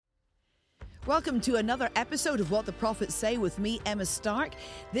Welcome to another episode of What the Prophets Say with me, Emma Stark.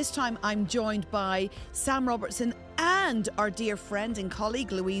 This time I'm joined by Sam Robertson and our dear friend and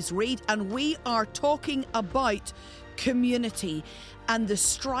colleague Louise Reid, and we are talking about community and the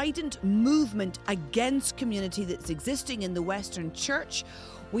strident movement against community that's existing in the Western Church.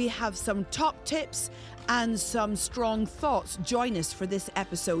 We have some top tips and some strong thoughts. Join us for this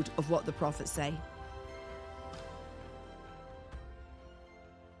episode of What the Prophets Say.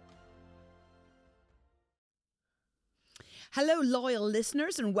 Hello, loyal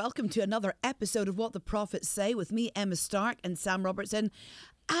listeners, and welcome to another episode of What the Prophets Say with me, Emma Stark, and Sam Robertson.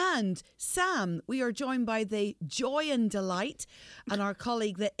 And Sam, we are joined by the joy and delight and our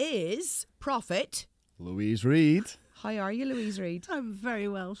colleague that is Prophet Louise Reid. How are you, Louise Reid? I'm very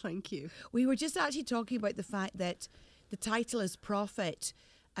well, thank you. We were just actually talking about the fact that the title is Prophet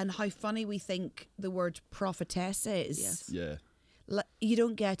and how funny we think the word prophetess is. Yes. Yeah. You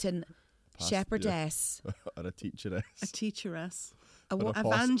don't get an shepherdess. Yeah. Or a teacheress. A teacheress.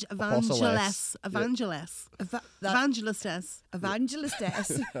 Apostless. Evangelistess.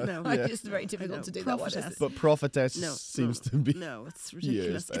 Evangelistess. No. It's very difficult to do that one. Prophetess. But prophetess No, seems to be. No, it's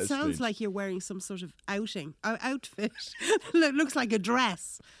ridiculous. Yes, It sounds like you're wearing some sort of outfit. It looks like a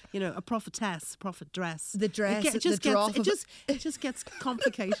dress. You know, a prophetess, prophet dress. The dress, It just gets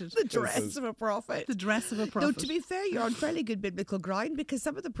complicated. The dress of a prophet. The dress of a No, prophet. to be fair, you're on fairly good biblical ground because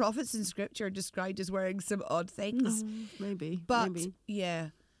some of the prophets in Scripture are described as wearing some odd things. Maybe. But, maybe. yeah,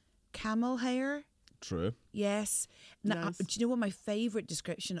 camel hair. True. Yes. Now, Nice. do you know what my favourite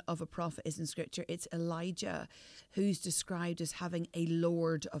description of a prophet is in Scripture? It's Elijah, who's described as having a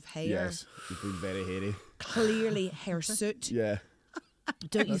lord of hair. Yes. He's been very hairy. Clearly hirsute. Yeah.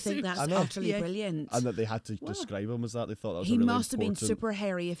 Don't you think that's I know. utterly Yeah. brilliant? And that they had to describe him as that. They thought that was He a really must have been important- super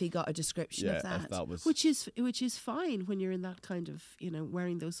hairy if he got a description Yeah, of that. if that was. Which is fine when you're in that kind of,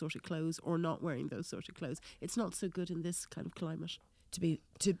 wearing those sort of clothes or not wearing those sort of clothes. It's not so good in this kind of climate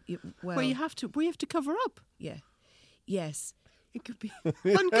Well, where you have to cover up. yeah. Yes. It could be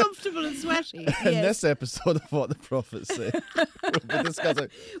uncomfortable and sweaty. In this episode of What the Prophets Say, we'll be discussing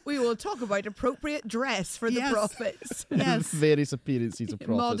We will talk about appropriate dress for the Yes. prophets. Yes. various appearances of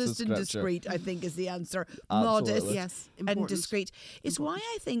prophets Modest in and Scripture. discreet, I think, is the answer. Absolutely. Modest Yes. and Important. discreet. It's why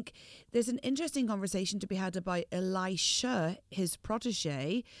I think there's an interesting conversation to be had about Elisha, his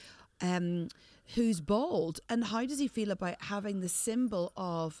protege, who's bald, and how does he feel about having the symbol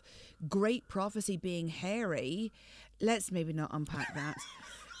of great prophecy being hairy? Let's maybe not unpack that.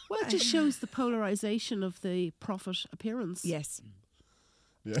 Well, it just shows the polarization of the prophet appearance. Yes.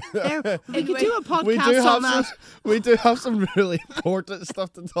 We could do a podcast We do on have that. we do have some really important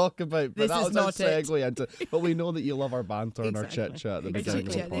stuff to talk about, but This that is was our not it. segue into. But we know that you love our banter and our Exactly. chit chat at the Exactly.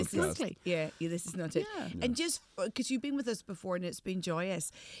 beginning of the This podcast. is, this is not it. Yeah. And just because you've been with us before and it's been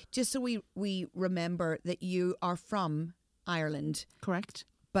joyous, just so we remember that you are from Ireland, Correct.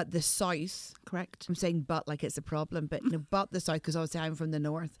 but the south. Correct. I'm saying but like it's a problem, but no, but the south because obviously I'm from the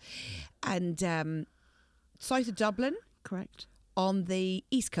north, and south of Dublin Correct. on the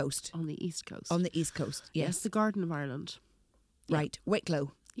east coast. On the east coast. On the east coast, yes, the Garden of Ireland. right,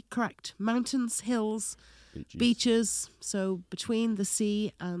 Wicklow. Correct. Mountains, hills, beaches. So between the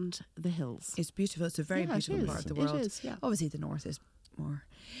sea and the hills. It's beautiful. It's a very Yeah, it beautiful is. part of the It world. is, yeah. Obviously, the north is more.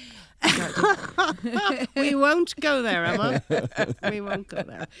 We won't go there, Emma. We won't go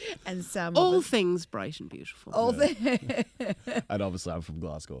there. And Sam, All things bright and beautiful. all And obviously, I'm from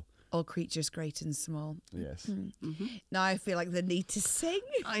Glasgow. all creatures great and small. Yes. Now I feel like the need to sing.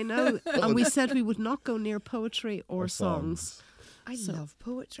 I know. And we said we would not go near poetry or songs. I love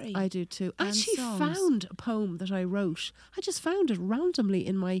poetry. I do too. I And actually songs. found a poem that I wrote. I just found it randomly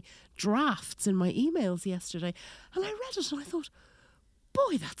in my drafts in my emails yesterday. And I read it and I thought,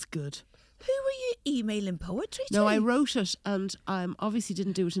 boy, that's good. Who were you emailing poetry to? No, I wrote it and obviously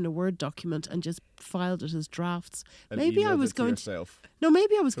didn't do it in a Word document and just filed it as drafts. And Maybe I emailed was it to going to... yourself. No,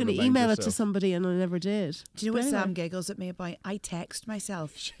 maybe I was To going to remind email it to yourself. somebody and I never did. Do you know what But Sam anyway. giggles at me about? I text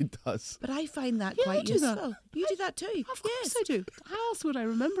myself. She does. But I find that Yeah, quite I do that. useful. You do that too? Of course I do. How else would I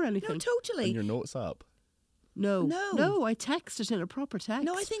remember anything? No, totally. And your notes app. No. No. No, I text it in a proper text.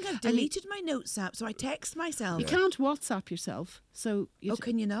 No, I think I've And you- deleted my notes app, so I text myself. You can't WhatsApp yourself. So Oh,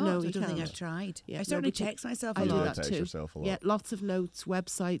 can you not? No, I you don't think can't. I've tried. Yeah, I no, certainly but you- text myself a I do lot. that text too. yourself a lot. Yeah, lots of notes,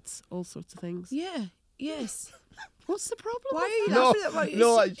 websites, all sorts of things. Yeah, yes. What's the problem? Why with are you that? No, laughing at what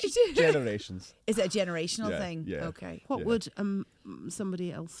no, it's- generations. Is it a generational Yeah, thing? yeah. Okay. What Yeah. would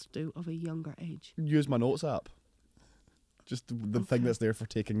somebody else do of a younger age? Use my notes app. Just the thing that's there for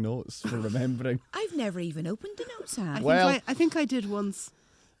taking notes, for remembering. I've never even opened the notes app. Well- I think I did once.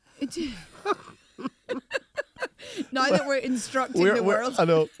 Now that we're instructing the world. I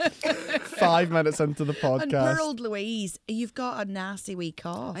know. 5 minutes into the And podcast. poor old Louise, you've got a nasty wee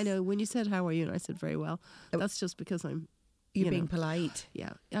cough. I know. When you said how are you, and I said very well. That's just because I'm. You're you being know, polite. Yeah,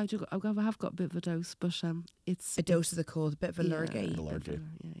 I have got a bit of a dose, but it's A dose of the cold, a bit of a yeah, lurgy. a bit of Lurgy.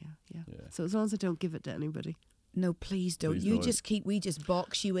 yeah. So as long as I don't give it to anybody. No, please don't. Please you don't. just we just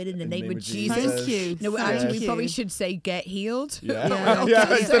box you in the name of Jesus. Thank you. No, Thank actually, we you. probably should say get healed. Yeah, Yeah.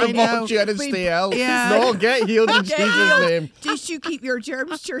 yeah. Instead I of know. box you in and We- stay out. Yeah. No, get healed in Get Jesus' healed. name. Just you keep your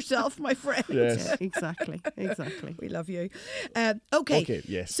germs to yourself, my friend. Yes. Exactly. We love you. Okay. Okay,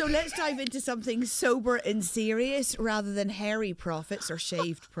 yes. So let's dive into something sober and serious rather than hairy prophets or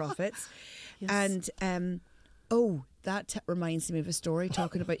shaved prophets. Yes. And that reminds me of a story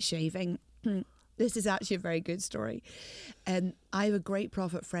talking about shaving. This is actually a very good story. I have a great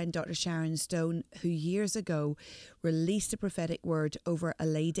prophet friend, Dr. Sharon Stone, who years ago released a prophetic word over a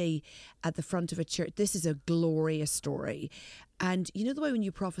lady at the front of a church. This is a glorious story. And you know the way when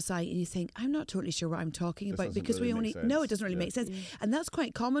you prophesy and you think, I'm not totally sure what I'm talking This about doesn't because really we make only, no, sense. it doesn't really Yeah. make sense. And that's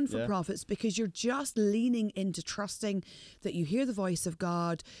quite common for Yeah. prophets because you're just leaning into trusting that you hear the voice of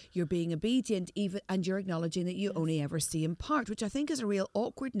God, you're being obedient, even, and you're acknowledging that you only ever see in part, which I think is a real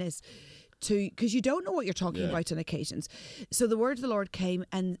awkwardness because you don't know what you're talking Yeah. about on occasions. So the word of the Lord came,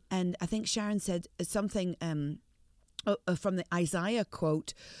 and I think Sharon said something from the Isaiah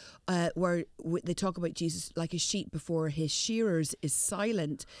quote where they talk about Jesus like a sheep before his shearers is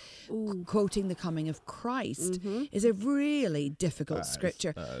silent, quoting the coming of Christ is a really difficult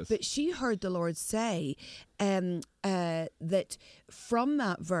scripture. that is. But she heard the Lord say that from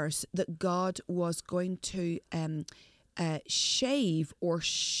that verse that God was going to shave or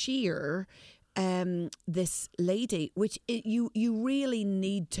shear this lady, which you really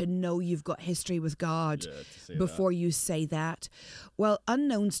need to know you've got history with God Yeah, to say before you say that. Well,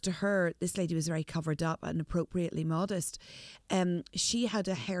 unknowns to her, this lady was very covered up and appropriately modest. She had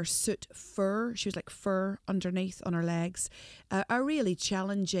a hirsute fur. She was like fur underneath on her legs. A really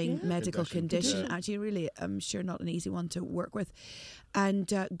challenging medical condition. Yeah. Actually, really, I'm sure not an easy one to work with.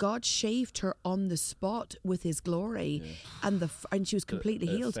 And God shaved her on the spot with His glory, and she was completely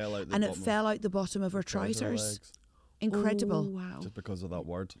it healed. fell out the And it bottom of- fell out the bottom of her trousers. legs. Incredible. Oh, wow. Just because of that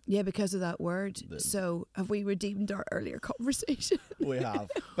word. Yeah, because of that word. So have we redeemed our earlier conversation? We have.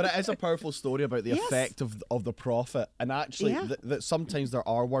 But it is a powerful story about the Yes. effect of the prophet. And actually, Yeah. that sometimes there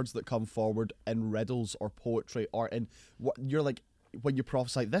are words that come forward in riddles or poetry or in what you're like, when you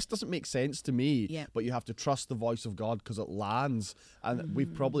prophesy, this doesn't make sense to me, Yeah. but you have to trust the voice of God because it lands. And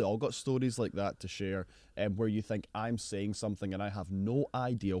we've probably all got stories like that to share, where you think, I'm saying something and I have no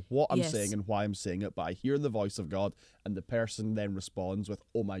idea what I'm Yes. saying and why I'm saying it, but I hear the voice of God, and the person then responds with,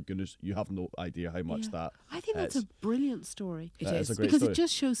 oh my goodness, you have no idea how much that I think that's is. a brilliant story. It That is. is a great Because story. it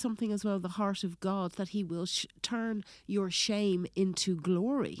just shows something as well, the heart of God, that He will turn your shame into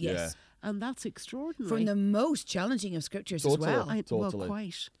glory. Yes. And that's extraordinary. From the most challenging of scriptures Totally. as well. Well, Totally.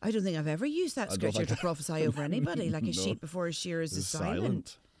 quite. I don't think I've ever used that I don't scripture think to prophesy over anybody, like a No. sheep before his shearers is It's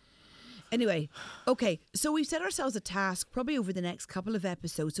silent. Anyway, okay, so we've set ourselves a task probably over the next couple of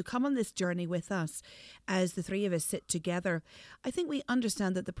episodes. So come on this journey with us as the three of us sit together. I think we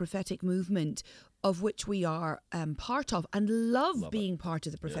understand that the prophetic movement of which we are part of and love being part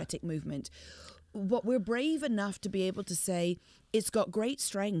of the prophetic movement, what we're brave enough to be able to say it's got great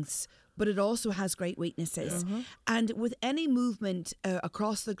strengths, but it also has great weaknesses. And with any movement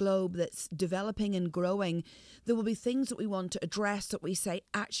across the globe that's developing and growing, there will be things that we want to address that we say,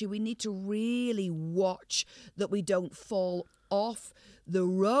 actually, we need to really watch that we don't fall off the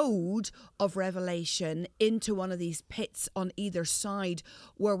road of revelation into one of these pits on either side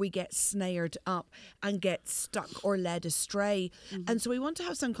where we get snared up and get stuck or led astray. And so we want to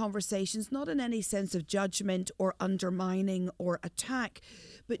have some conversations, not in any sense of judgment or undermining or attack,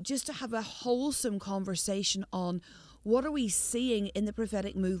 but just to have a wholesome conversation on what are we seeing in the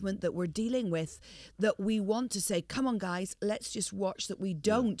prophetic movement that we're dealing with that we want to say, come on, guys, let's just watch that we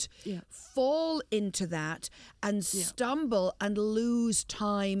don't fall into that and stumble and lose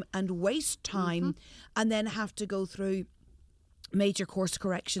time and waste time and then have to go through major course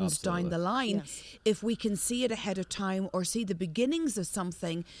corrections down the line. Yes. If we can see it ahead of time or see the beginnings of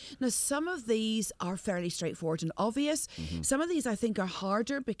something. Now, some of these are fairly straightforward and obvious. Some of these I think are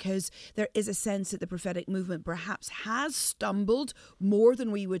harder because there is a sense that the prophetic movement perhaps has stumbled more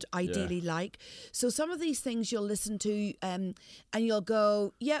than we would ideally like. So some of these things you'll listen to and you'll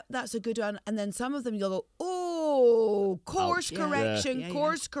go, yep, that's a good one. And then some of them you'll go, oh, course Yeah. correction, Yeah, yeah.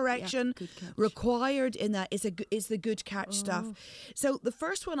 course correction good catch. required in that is the good catch stuff. So the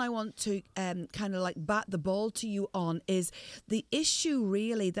first one I want to kind of like bat the ball to you on is the issue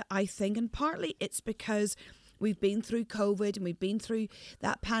really that I think, and partly it's because we've been through COVID and we've been through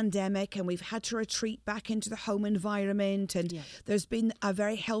that pandemic and we've had to retreat back into the home environment, and there's been a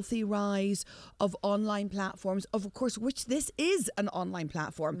very healthy rise of online platforms, of course, which this is an online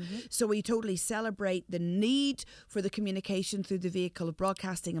platform. So we totally celebrate the need for the communication through the vehicle of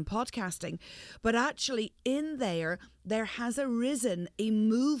broadcasting and podcasting. But actually in there has arisen a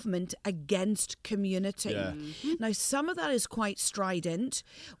movement against community. Now, some of that is quite strident,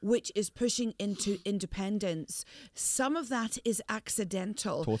 which is pushing into independence. Some of that is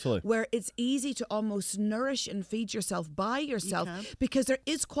accidental, where it's easy to almost nourish and feed yourself by yourself, because there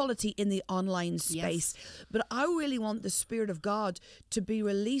is quality in the online space. But I really want the Spirit of God to be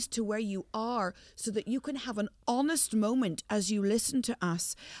released to where you are, so that you can have an honest moment as you listen to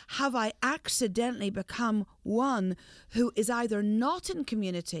us. Have I accidentally become one who is either not in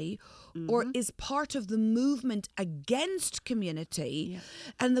community or is part of the movement against community?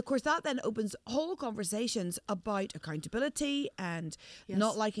 And of course that then opens whole conversations about accountability and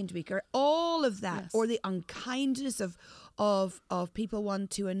not liking to be all of that, or the unkindness of people one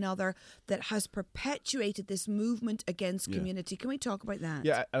to another that has perpetuated this movement against community. Can we talk about that?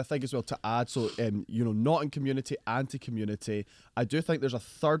 Yeah, I think as well to add, so not in community, anti-community. I do think there's a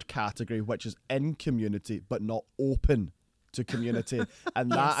third category which is in community but not open to community,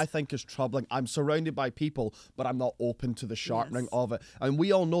 and that I think is troubling. I'm surrounded by people, but I'm not open to the sharpening of it. And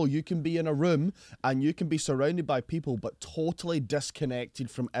we all know you can be in a room and you can be surrounded by people but totally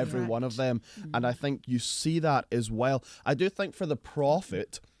disconnected from every one of them. And I think you see that as well. I do think for the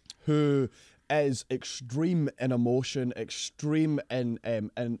prophet, who is extreme in emotion, extreme in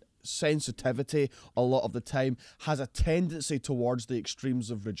sensitivity a lot of the time, has a tendency towards the extremes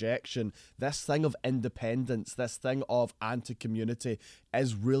of rejection. This thing of independence, this thing of anti-community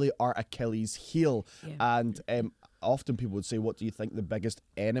is really our Achilles heel. And often people would say, what do you think the biggest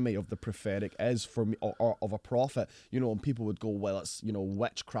enemy of the prophetic is for me, or of a prophet? And people would go, well, it's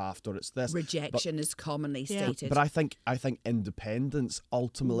witchcraft, or it's this. Rejection is commonly stated. But I think independence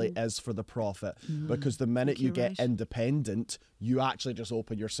ultimately is for the prophet, because the minute you get independent, you actually just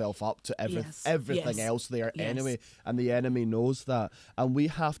open yourself up to everything else there anyway, and the enemy knows that. And we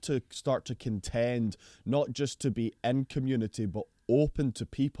have to start to contend not just to be in community, but open to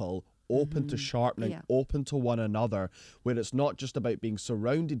people, open to sharpening, open to one another, where it's not just about being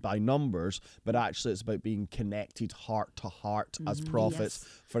surrounded by numbers, but actually it's about being connected heart to heart as prophets,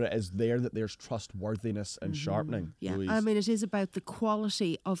 for it is there that there's trustworthiness and sharpening. Louise. I mean, it is about the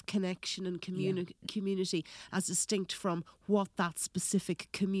quality of connection and community as distinct from what that specific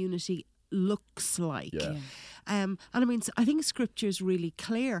community looks like. And I mean, I think Scripture is really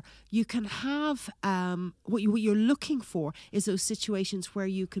clear. You can have what you're looking for is those situations where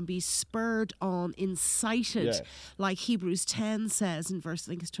you can be spurred on, incited, like Hebrews 10 says in verse,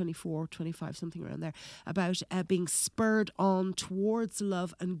 I think it's 24, 25, something around there, about being spurred on towards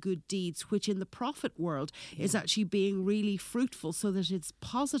love and good deeds, which in the prophet world is actually being really fruitful, so that it's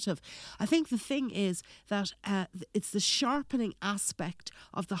positive. I think the thing is that it's the sharpening aspect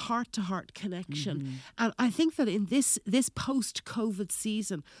of the heart-to-heart connection. And I think that in this post-COVID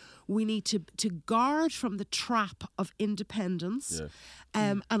season, we need to guard from the trap of independence.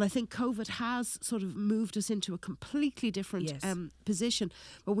 And I think COVID has sort of moved us into a completely different position,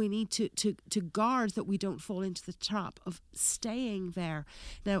 but we need to guard that we don't fall into the trap of staying there.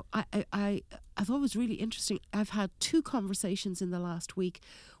 Now, I thought it was really interesting. I've had 2 conversations in the last week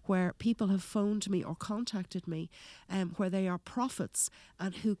where people have phoned me or contacted me where they are prophets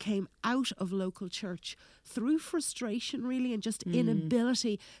and who came out of local church through frustration, really, and just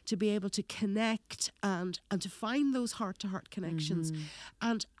inability to be able to connect and to find those heart-to-heart connections.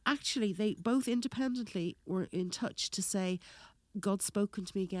 And actually, they both independently were in touch to say, God's spoken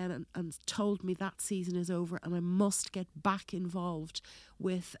to me again and told me that season is over and I must get back involved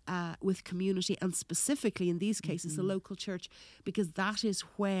with community, and specifically in these cases the local church, because that is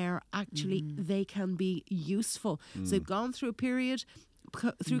where actually they can be useful. So they've gone through a period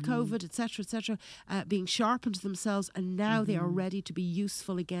through COVID, etc., being sharpened themselves, and now they are ready to be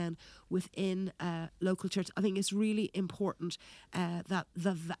useful again within local church. I think it's really important that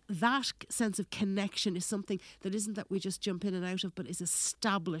that sense of connection is something that isn't that we just jump in and out of, but is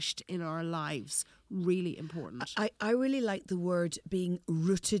established in our lives. Really important. I really like the word being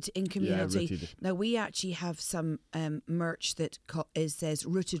rooted in community. Rooted. Now, we actually have some merch that says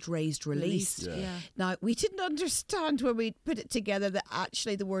rooted, raised, released. Now, we didn't understand when we put it together that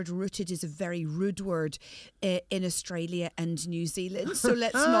actually the word rooted is a very rude word in Australia and New Zealand. So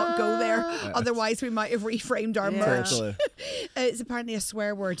let's not go there. Otherwise, we might have reframed our merch. Totally. It's apparently a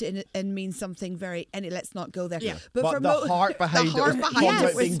swear word and means something very... let's not go there. But the heart behind it comes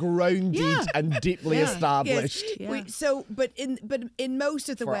out being grounded and deep deeply established. Yes. Yeah. But in most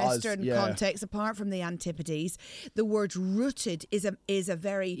of the For us, Western yeah. context, apart from the Antipodes, the word rooted is a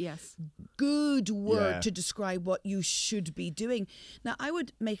very good word Yeah. to describe what you should be doing. Now, I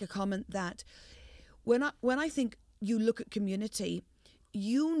would make a comment that when I think you look at community,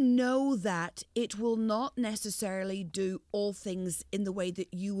 you know that it will not necessarily do all things in the way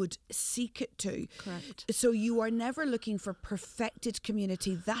that you would seek it to. Correct. So you are never looking for perfected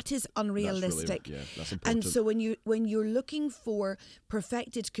community. That is unrealistic. That's important. And so when you're looking for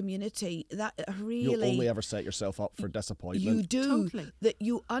perfected community, that really You'll only ever set yourself up for disappointment. you do Totally. that.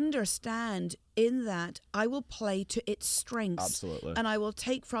 You understand in that I will play to its strengths. Absolutely. And I will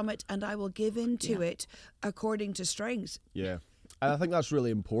take from it and I will give into it according to strengths. Yeah. And I think that's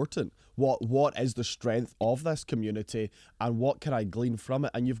really important. What is the strength of this community and what can I glean from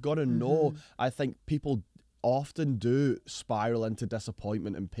it? And you've got to know, I think people often do spiral into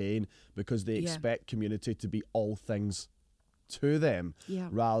disappointment and pain because they expect community to be all things to them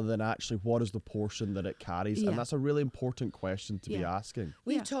rather than actually what is the portion that it carries. And that's a really important question to be asking.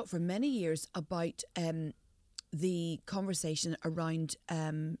 We've talked for many years about the conversation around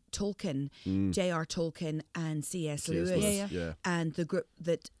Tolkien, J.R. Tolkien and C.S. Lewis, and the group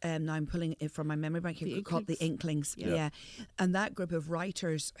that now I'm pulling it from my memory bank here, called the Inklings. And that group of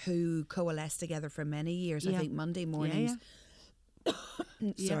writers who coalesced together for many years, I think Monday mornings.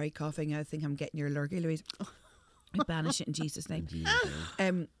 Sorry, coughing. I think I'm getting your lurgy, Louise. I banish it in Jesus' name.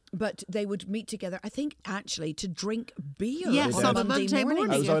 But they would meet together, I think, actually, to drink beer on a Monday morning.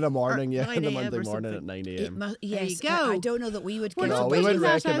 I was out a morning, Or on the 9 Monday or morning at something. 9 It a.m. yes, There you go. I don't know that we would We're get not No, we putting wouldn't that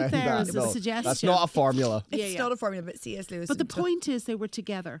out recommend there that. as a No, suggestion. that's not a formula. It's not a formula, but C.S. Lewis. But the and Tolkien, point is they were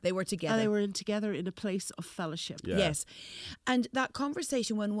together. they were together. And they were together in a place of fellowship. Yeah. Yes. And that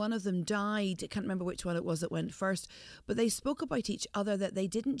conversation when one of them died, I can't remember which one it was that went first, but they spoke about each other, that they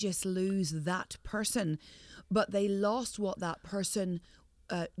didn't just lose that person, but they lost what that person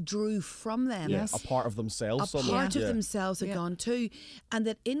drew from them. Yeah, a part of themselves. A part of Yeah. themselves had gone too. And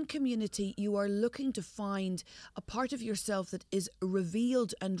that in community, you are looking to find a part of yourself that is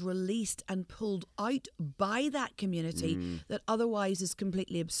revealed and released and pulled out by that community that otherwise is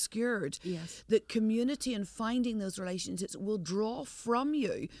completely obscured. Yes. That community and finding those relationships will draw from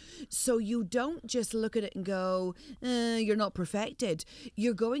you. So you don't just look at it and go, you're not perfected.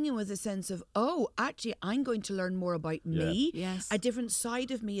 You're going in with a sense of, oh, actually, I'm going to learn more about me. Yes. A different side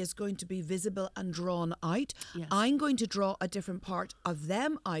of me is going to be visible and drawn out. Yes. I'm going to draw a different part of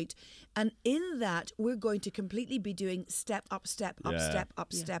them out. And in that, we're going to completely be doing step up, step up, step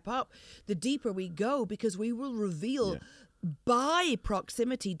up, step up. The deeper we go, because we will reveal by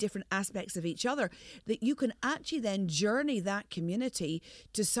proximity different aspects of each other, that you can actually then journey that community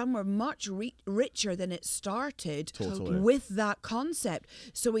to somewhere much richer than it started. Totally. With that concept.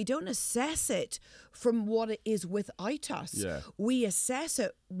 So we don't assess it from what it is without us. Yeah. We assess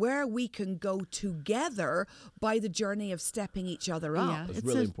it where we can go together by the journey of stepping each other up. Yeah, It's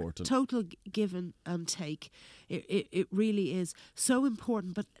really a important. Total give and take. It really is so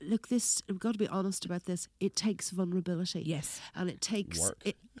important. But look, we've got to be honest about this. It takes vulnerability. Yes. And it takes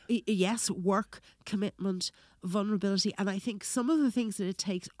Work. work, commitment, vulnerability. And I think some of the things that it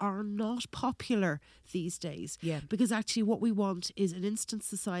takes are not popular these days. Yeah. Because actually what we want is an instant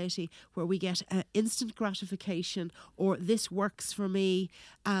society where we get instant gratification, or this works for me.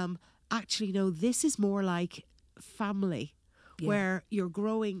 Actually, no, this is more like family, where you're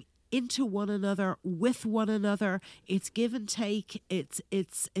growing into one another, with one another. It's give and take. It's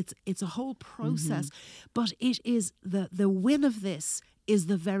a whole process. But it is the win of this is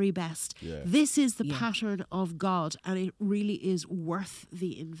the very best. Yeah. This is the pattern of God, and it really is worth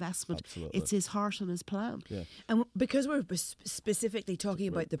the investment. Absolutely. It's his heart and his plan. Yeah. And because we're specifically talking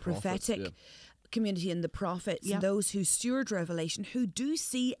about the prophets, prophetic community and the prophets, and those who steward revelation, who do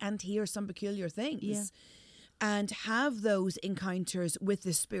see and hear some peculiar things. And have those encounters with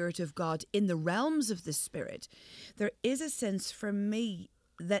the Spirit of God in the realms of the Spirit, there is a sense for me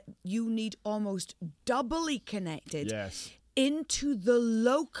that you need almost doubly connected Yes. into the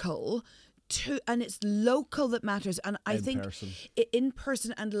local. And it's local that matters, and I think person. In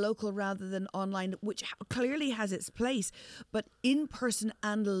person and local rather than online, which clearly has its place, but in person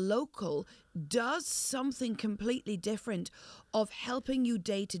and local does something completely different of helping you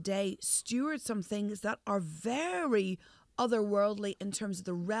day to day steward some things that are very otherworldly in terms of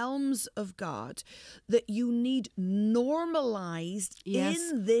the realms of God that you need normalized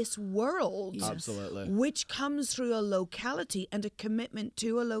in this world. Absolutely. Which comes through a locality and a commitment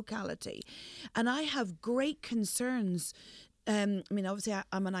to a locality. And I have great concerns I mean, obviously,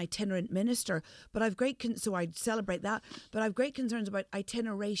 I'm an itinerant minister, but I've so I celebrate that. But I've great concerns about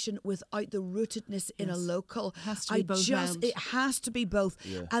itineration without the rootedness in a local. It has to be both round. It has to be both,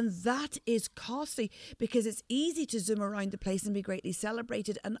 and that is costly because it's easy to zoom around the place and be greatly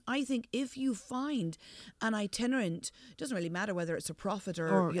celebrated. And I think if you find an itinerant, doesn't really matter whether it's a prophet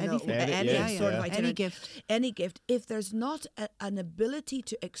or anything, any sort of itinerant, any gift. If there's not an ability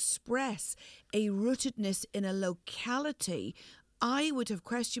to express a rootedness in a locality, I would have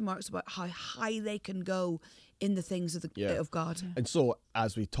question marks about how high they can go in the things of God. And so,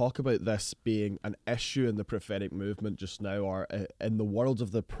 as we talk about this being an issue in the prophetic movement just now, or in the world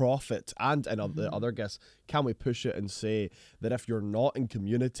of the prophet and in the other gifts, can we push it and say that if you're not in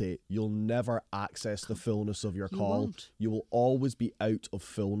community, you'll never access the fullness of your call? You will always be out of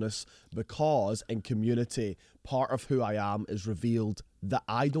fullness, because in community, part of who I am is revealed that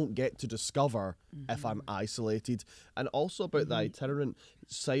I don't get to discover if I'm isolated. And also about the itinerant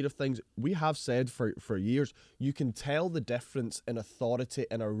side of things, we have said for years, you can tell the difference in authority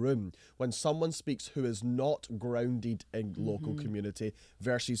in a room when someone speaks who is not grounded in local community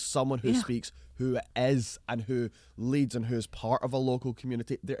versus someone who speaks who is and who leads and who is part of a local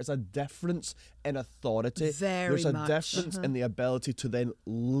community. There is a difference in authority. There's a difference in the ability to then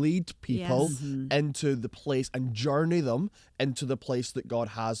lead people into the place and journey them into the place that God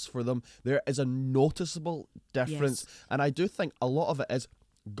has for them. There is a noticeable difference. And I do think a lot of it is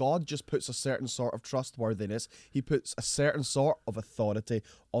God just puts a certain sort of trustworthiness. He puts a certain sort of authority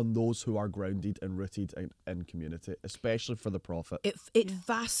on those who are grounded and rooted in community, especially for the prophet. It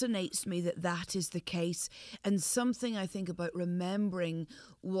fascinates me that is the case, and something I think about remembering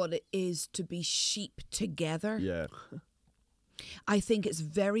what it is to be sheep together. Yeah. I think it's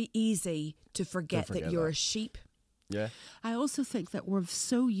very easy to forget that you're a sheep. Yeah. I also think that we're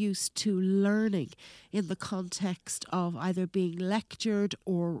so used to learning in the context of either being lectured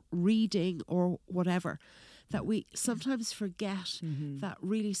or reading or whatever, that we sometimes forget that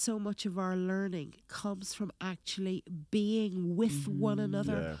really so much of our learning comes from actually being with one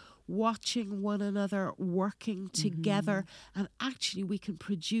another, watching one another, working together, and actually we can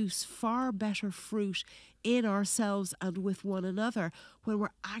produce far better fruit in ourselves and with one another when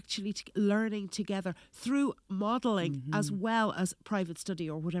we're actually learning together through modelling as well as private study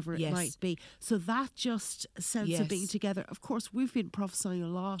or whatever it might be. So that just sense of being together. Of course, we've been prophesying a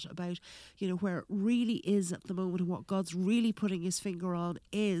lot about, where it really is at the moment, and what God's really putting his finger on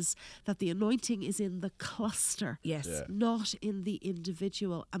is that the anointing is in the cluster, not in the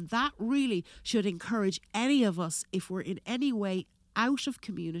individual. And that really should encourage any of us, if we're in any way out of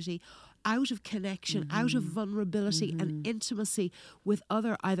community, out of connection, out of vulnerability and intimacy with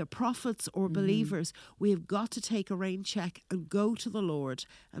other either prophets or believers. We have got to take a rain check and go to the Lord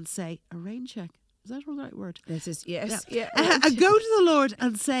and say, a rain check. Is that the right word? This is, yes. Yeah. And go to the Lord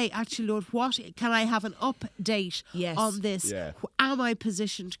and say, actually, Lord, what can I have an update on this? Yeah. Am I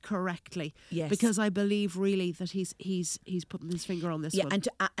positioned correctly? Yes. Because I believe really that he's putting his finger on this one.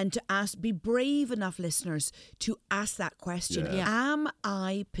 And to ask, be brave enough, listeners, to ask that question. Am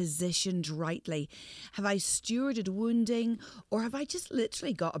I positioned rightly? Have I stewarded wounding, or have I just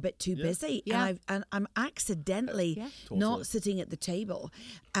literally got a bit too busy and I'm accidentally not sitting at the table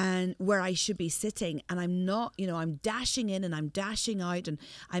and where I should be sitting, and I'm not, I'm dashing in and I'm dashing out, and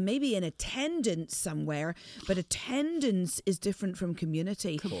I may be in attendance somewhere, but attendance is different from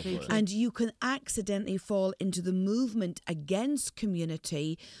community. Completely. And you can accidentally fall into the movement against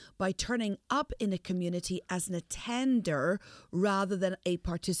community by turning up in a community as an attender rather than a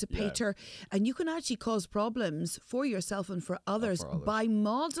participator. And you can actually cause problems for yourself and for others, by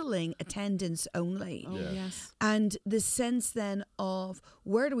modelling attendance only. Oh, yes. And the sense then of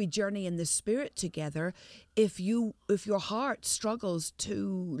where do we journey in the Spirit together if your heart struggles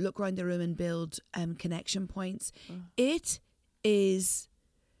to look around the room and build connection points. It is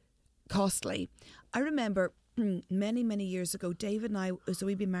costly. I remember many, many years ago, David and I, so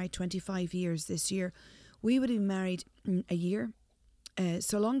we've been married 25 years this year. We would have been married a year.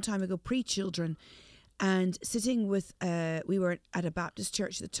 So a long time ago, pre-children. And sitting with, we were at a Baptist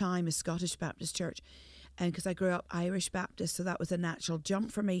church at the time, a Scottish Baptist church. And because I grew up Irish Baptist, so that was a natural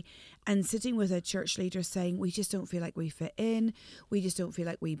jump for me. And sitting with a church leader saying, we just don't feel like we fit in, we just don't feel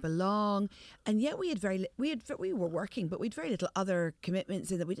like we belong. And yet we were working, but we had very little other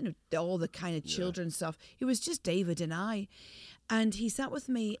commitments in that. We didn't have all the kind of children stuff. It was just David and I. And he sat with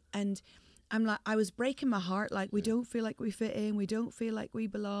me, and I was breaking my heart, like, we don't feel like we fit in, we don't feel like we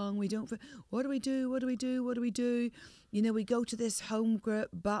belong, we don't feel, what do we do, what do we do, what do we do? We go to this home group,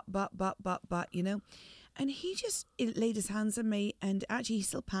 but, And he just laid his hands on me, and actually he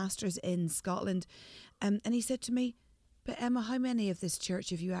still pastors in Scotland. And he said to me, But Emma, how many of this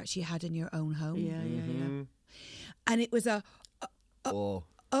church have you actually had in your own home? Yeah. And it was Oh.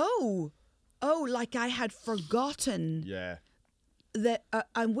 Like I had forgotten Yeah. that,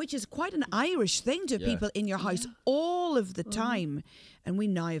 and which is quite an Irish thing to have people in your house all of the time. And we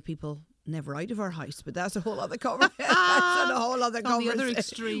now have people never out of our house, but that's a whole other conversation. That's a whole other On the conversation. other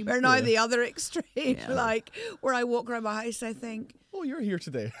extreme. We're now the other extreme. Like where I walk around my house, I think, Oh, you're here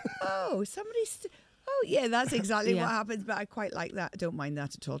today. oh, somebody's. Oh, yeah, that's exactly Yeah. what happens. But I quite like that. I don't mind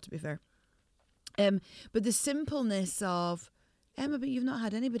that at all, to be fair. But the simpleness of Emma, but you've not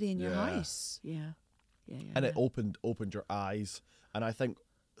had anybody in your Yeah. house. Yeah. And it opened your eyes. And I think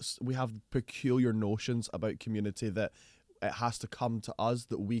we have peculiar notions about community that it has to come to us,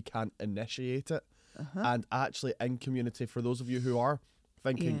 that we can't initiate it. And actually, in community, for those of you who are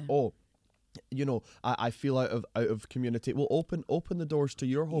thinking, oh, you know, I feel out of community. Well, open the doors to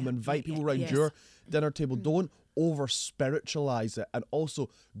your home. Invite people around your dinner table. Don't over spiritualize it, and also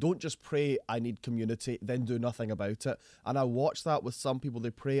don't just pray I need community then do nothing about it. And I watch that with some people. They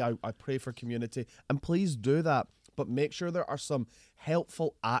pray I pray for community, and please do that, but make sure there are some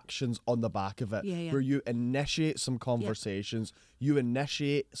helpful actions on the back of it where you initiate some conversations, you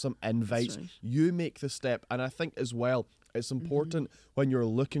initiate some invites, you make the step. And I think as well, it's important when you're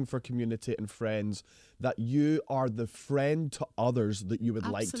looking for community and friends that you are the friend to others that you would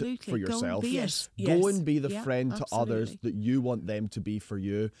like to for yourself. Go and be the friend to others that you want them to be for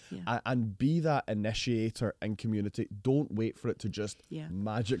you, and be that initiator in community. Don't wait for it to just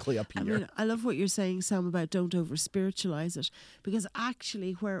magically appear. I mean, I love what you're saying, Sam, about don't over spiritualize it, because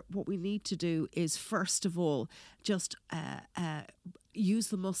actually what we need to do is first of all just use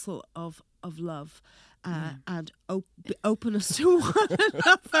the muscle of love. And open us to one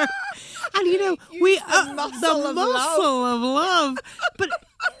another, and the muscle of love. But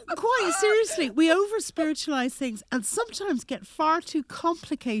quite seriously, we over spiritualize things and sometimes get far too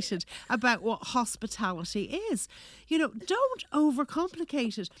complicated about what hospitality is. Don't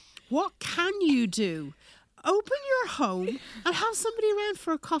overcomplicate it. What can you do? Open your home and have somebody around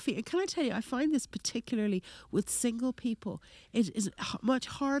for a coffee. And can I tell you, I find this particularly with single people. It is much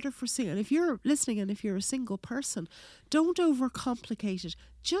harder for single. And if you're listening and if you're a single person, don't overcomplicate it.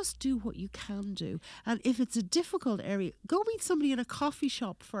 Just do what you can do. And if it's a difficult area, go meet somebody in a coffee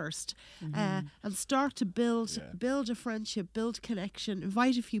shop first, and start to build a friendship, build connection,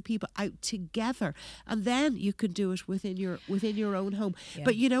 invite a few people out together, and then you can do it within your own home. Yeah.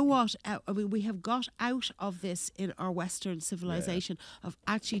 But you know what? I mean, we have got out of this in our Western civilization of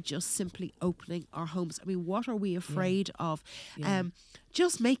actually just simply opening our homes. I mean, what are we afraid of?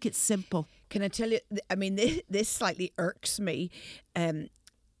 Just make it simple. Can I tell you? I mean, this slightly irks me.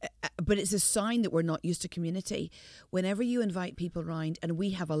 But it's a sign that we're not used to community. Whenever you invite people round, and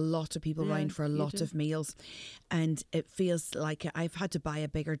we have a lot of people round for a lot of meals, and it feels like I've had to buy a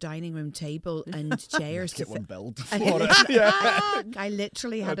bigger dining room table and chairs. Get one built for it. I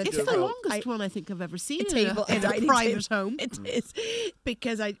literally had It's the longest one I think I've ever seen in a private home. It is,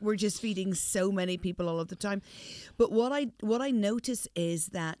 because we're just feeding so many people all of the time. But what I notice is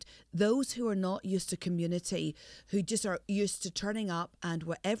that those who are not used to community, who just are used to turning up and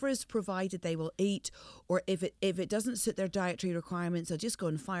whatever is provided they will eat, or if it doesn't suit their dietary requirements, they'll just go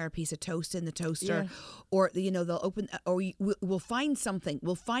and fire a piece of toast in the toaster, or they'll open, or we'll find something.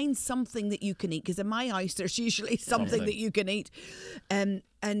 We'll find something that you can eat, because in my house there's usually something that you can eat,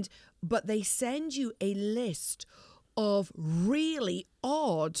 but they send you a list of really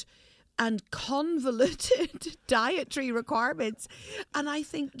odd and convoluted dietary requirements, and I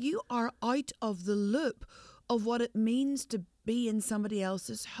think you are out of the loop of what it means to be in somebody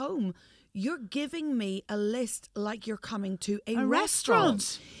else's home. You're giving me a list like you're coming to a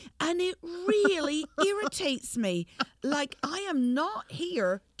restaurant. And it really irritates me. Like, I am not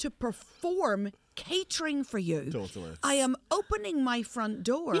here to perform catering for you. Totally. I am opening my front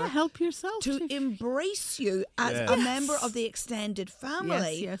door. Help yourself. To embrace you as a member of the extended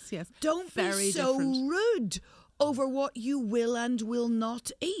family. Yes. Don't Very be so different. rude over what you will and will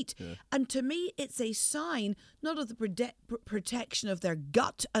not eat. And to me, it's a sign not of the protection of their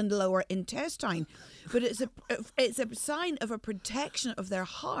gut and lower intestine, but it's a sign of a protection of their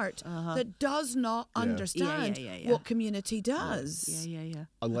heart that does not understand what community does. Yeah.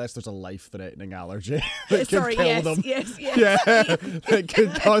 Unless there's a life-threatening allergy that could kill them. Yes. It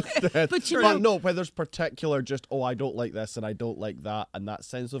could cause death. But no, where there's particular just, I don't like this and I don't like that, and that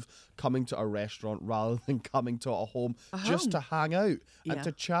sense of coming to a restaurant rather than coming to a home just to hang out and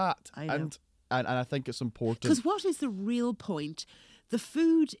to chat. And I think it's important. Because what is the real point? The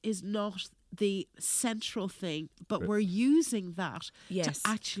food is not the central thing, but we're using that to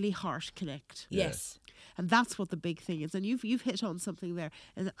actually heart connect. Yes. And that's what the big thing is. And you've hit on something there,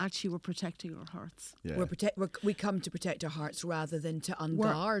 and actually we're protecting our hearts. Yeah. We come to protect our hearts rather than to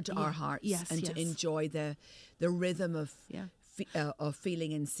unguard our hearts to enjoy the rhythm of of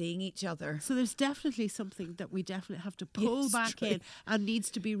feeling and seeing each other. So there's definitely something that we definitely have to pull back in and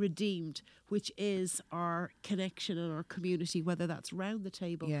needs to be redeemed, which is our connection and our community, whether that's round the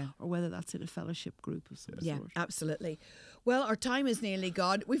table or whether that's in a fellowship group of some sort. Yeah, absolutely. Well, our time is nearly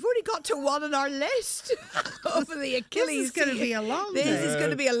gone. We've already got to one on our list of the Achilles. This is going to be a long day. This is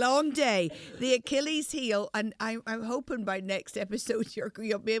going to be a long day. The Achilles heel, and I'm hoping by next episode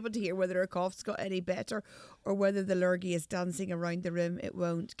you'll be able to hear whether her cough's got any better or whether the lurgy is dancing around the room. It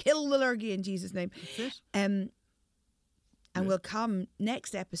won't. Kill the lurgy in Jesus' name. That's it. And we'll come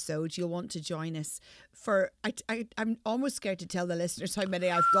next episode. You'll want to join us for. I'm almost scared to tell the listeners how many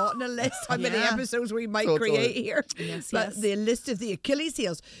I've got on a list, how many episodes we might create here. But the list of the Achilles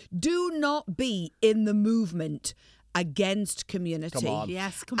heels. Do not be in the movement against community. Come on.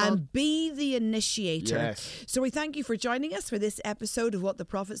 Yes, come on. And be the initiator. Yes. So we thank you for joining us for this episode of What the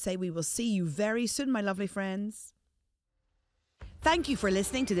Prophets Say. We will see you very soon, my lovely friends. Thank you for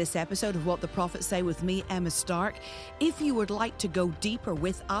listening to this episode of What the Prophets Say with me, Emma Stark. If you would like to go deeper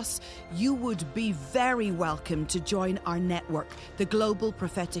with us, you would be very welcome to join our network, the Global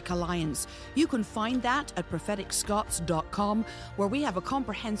Prophetic Alliance. You can find that at propheticscots.com, where we have a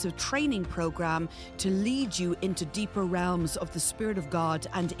comprehensive training program to lead you into deeper realms of the Spirit of God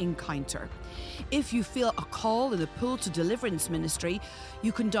and encounter. If you feel a call and a pull to deliverance ministry,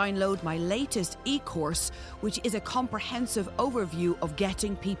 you can download my latest e-course, which is a comprehensive overview of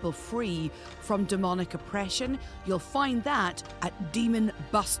getting people free from demonic oppression. You'll find that at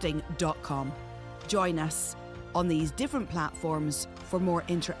demonbusting.com. Join us on these different platforms for more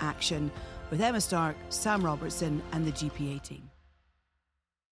interaction with Emma Stark, Sam Robertson and the GPA team.